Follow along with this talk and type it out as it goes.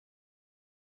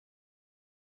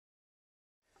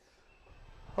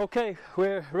Okay,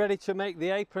 we're ready to make the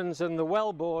aprons and the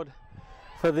wellboard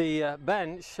for the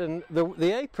bench, and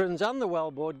the aprons and the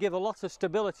wellboard give a lot of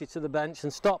stability to the bench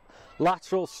and stop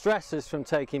lateral stresses from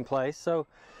taking place. So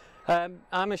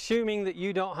I'm assuming that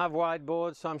you don't have wide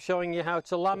boards, so I'm showing you how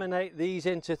to laminate these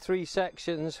into 3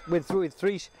 sections. With 3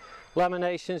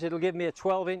 laminations it'll give me a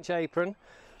 12-inch apron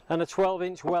and a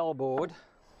 12-inch wellboard.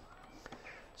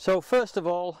 So first of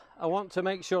all, I want to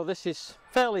make sure this is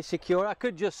fairly secure. I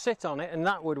could just sit on it and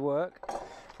that would work,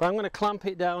 but I'm going to clamp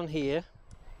it down here.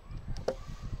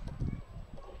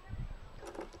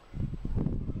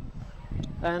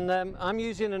 And I'm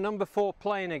using a number 4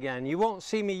 plane again. You won't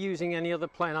see me using any other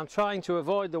plane. I'm trying to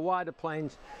avoid the wider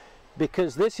planes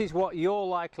because this is what you're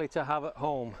likely to have at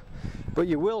home. But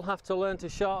you will have to learn to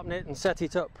sharpen it and set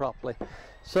it up properly.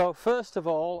 So first of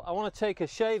all, I want to take a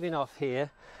shaving off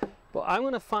here. But I'm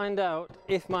going to find out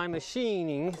if my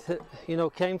machining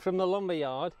that came from the lumber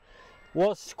yard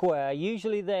was square.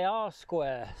 Usually they are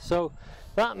square, so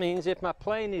that means if my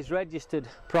plane is registered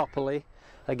properly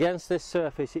against this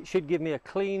surface, it should give me a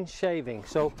clean shaving.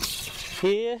 So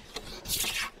here,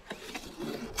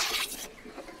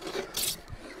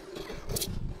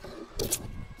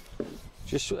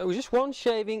 just one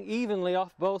shaving evenly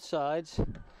off both sides.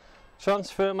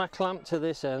 Transfer my clamp to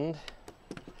this end.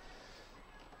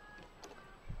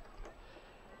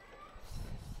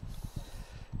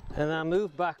 And I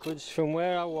move backwards from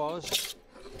where I was.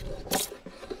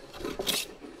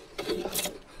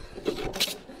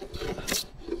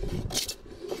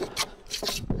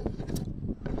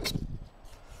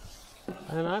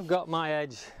 And I've got my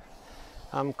edge.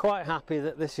 I'm quite happy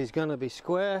that this is going to be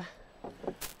square.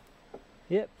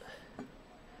 Yep.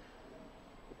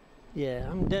 Yeah,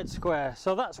 I'm dead square.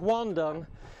 So that's one done.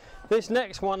 This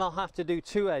next one I'll have to do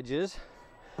 2 edges.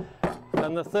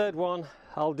 And the third one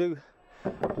I'll do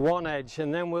 1 edge,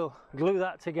 and then we'll glue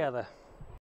that together.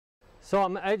 So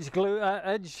I'm edge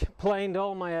planed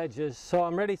all my edges, so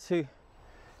I'm ready to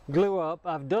glue up.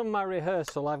 I've done my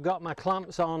rehearsal, I've got my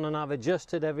clamps on and I've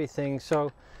adjusted everything,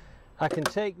 so I can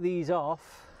take these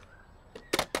off.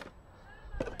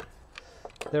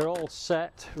 They're all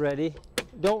set, ready.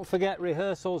 Don't forget,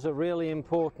 rehearsals are really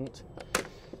important.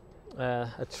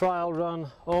 A trial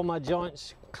run, all my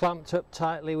joints clamped up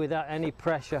tightly without any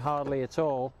pressure hardly at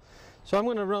all. So I'm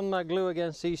going to run my glue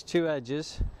against these 2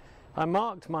 edges. I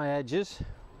marked my edges.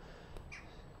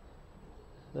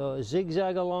 So a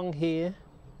zigzag along here.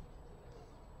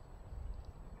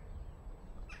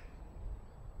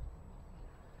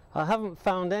 I haven't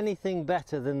found anything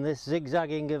better than this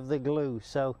zigzagging of the glue.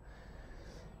 So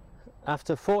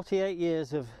after 48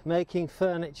 years of making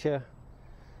furniture,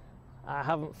 I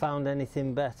haven't found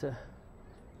anything better.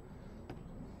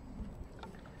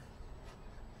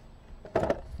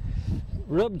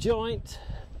 Rub joint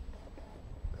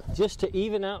just to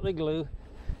even out the glue,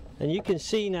 and you can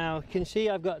see now,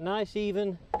 I've got nice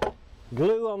even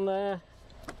glue on there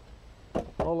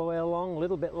all the way along, a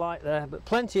little bit light there, but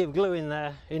plenty of glue in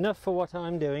there, enough for what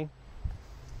I'm doing.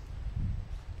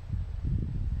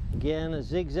 Again, a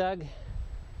zigzag.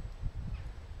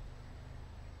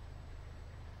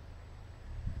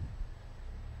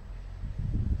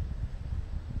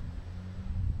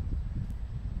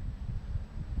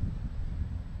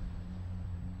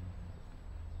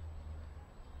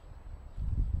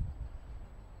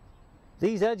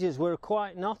 These edges were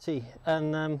quite knotty,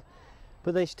 and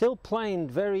but they still planed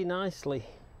very nicely.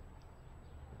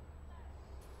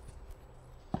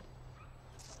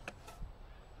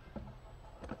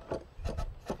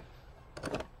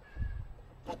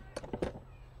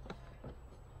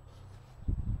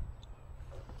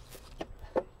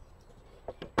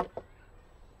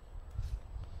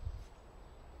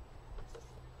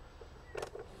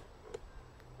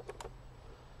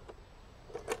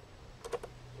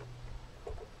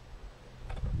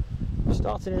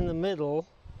 Starting in the middle,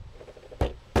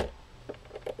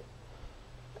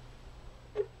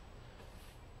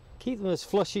 keep them as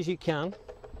flush as you can.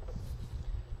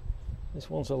 This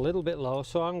one's a little bit low,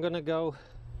 so I'm going to go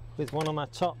with one of my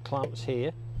top clamps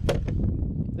here.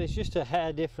 There's just a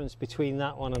hair difference between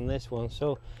that one and this one,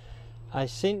 so I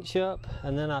cinch up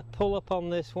and then I pull up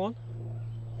on this one.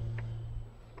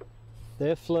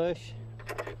 They're flush,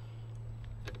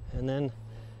 and then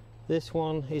this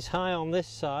one is high on this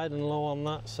side and low on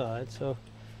that side, so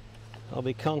I'll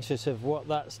be conscious of what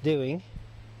that's doing.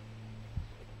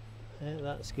 Yeah,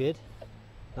 that's good.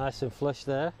 Nice and flush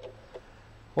there.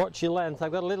 Watch your length.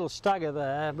 I've got a little stagger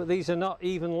there, but these are not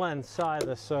even lengths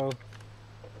either, so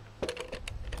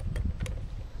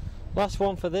last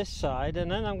one for this side,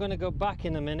 and then I'm going to go back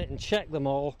in a minute and check them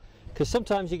all, because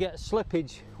sometimes you get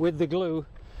slippage with the glue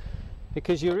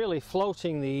because you're really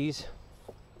floating these.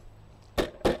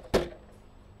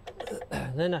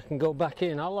 Then I can go back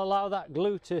in. I'll allow that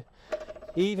glue to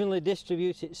evenly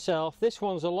distribute itself. This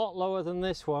one's a lot lower than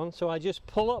this one, so I just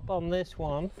pull up on this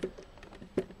one.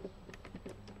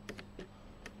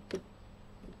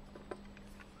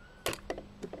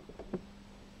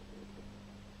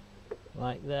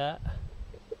 Like that.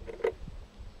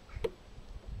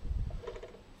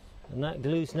 And that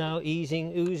glue's now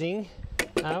oozing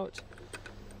out.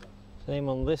 Same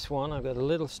on this one. I've got a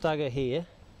little stagger here.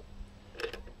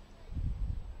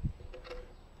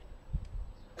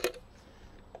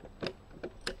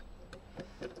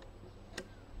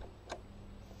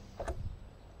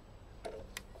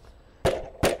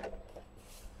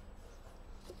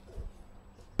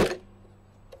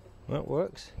 That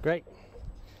works, great.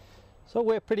 So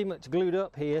we're pretty much glued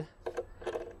up here.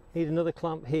 Need another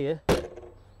clamp here.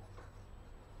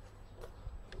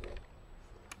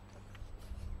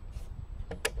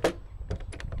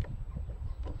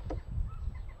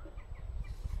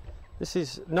 This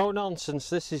is no nonsense,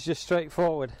 this is just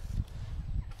straightforward.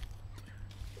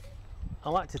 I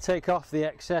like to take off the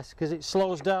excess because it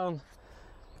slows down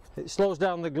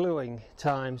the gluing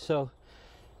time. So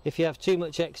if you have too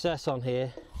much excess on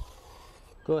here,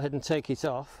 go ahead and take it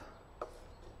off.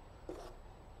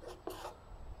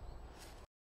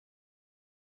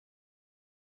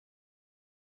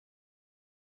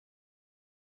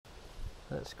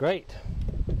 That's great.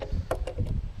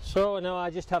 So now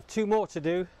I just have 2 more to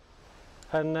do,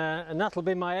 and that'll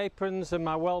be my aprons and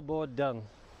my wellboard done.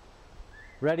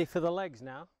 Ready for the legs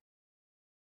now.